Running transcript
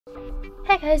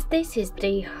Hey guys, this is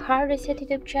the HardReset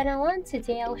YouTube channel and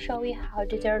today I'll show you how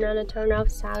to turn on and turn off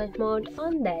silent mode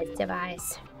on this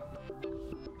device.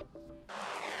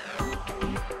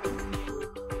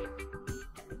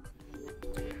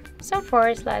 So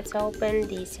first let's open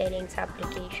the settings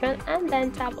application and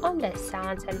then tap on the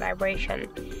sounds and vibration.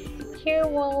 Here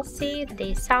we'll see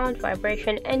the sound,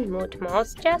 vibration and mood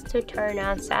modes. Just to turn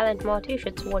on silent mode you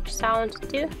should switch sound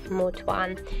to mode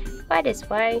 1. By this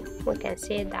way we can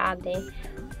see that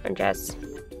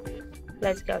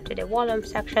let's go to the volume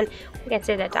section. We can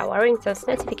see that our ringtones,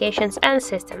 notifications and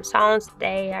system sounds,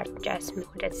 they are just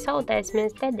muted, so this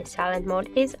means that the silent mode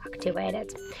is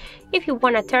activated. If you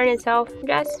want to turn it off,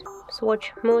 just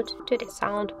switch mode to the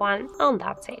sound one and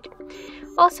that's it.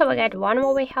 Also we got one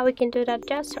more way how we can do that.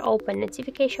 Just open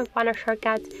notification panel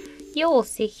shortcut. You will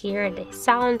see here the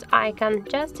sound icon.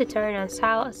 Just to turn on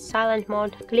silent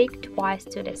mode, click twice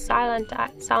to the sound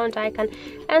icon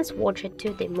and switch it to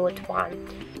the mode 1.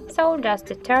 So just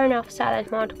to turn off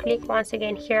silent mode, click once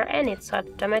again here and it's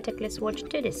automatically switched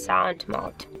to the sound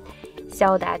mode.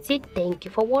 So that's it, thank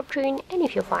you for watching, and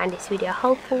if you find this video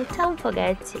helpful, don't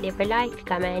forget to leave a like,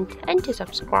 comment and to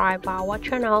subscribe our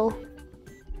channel.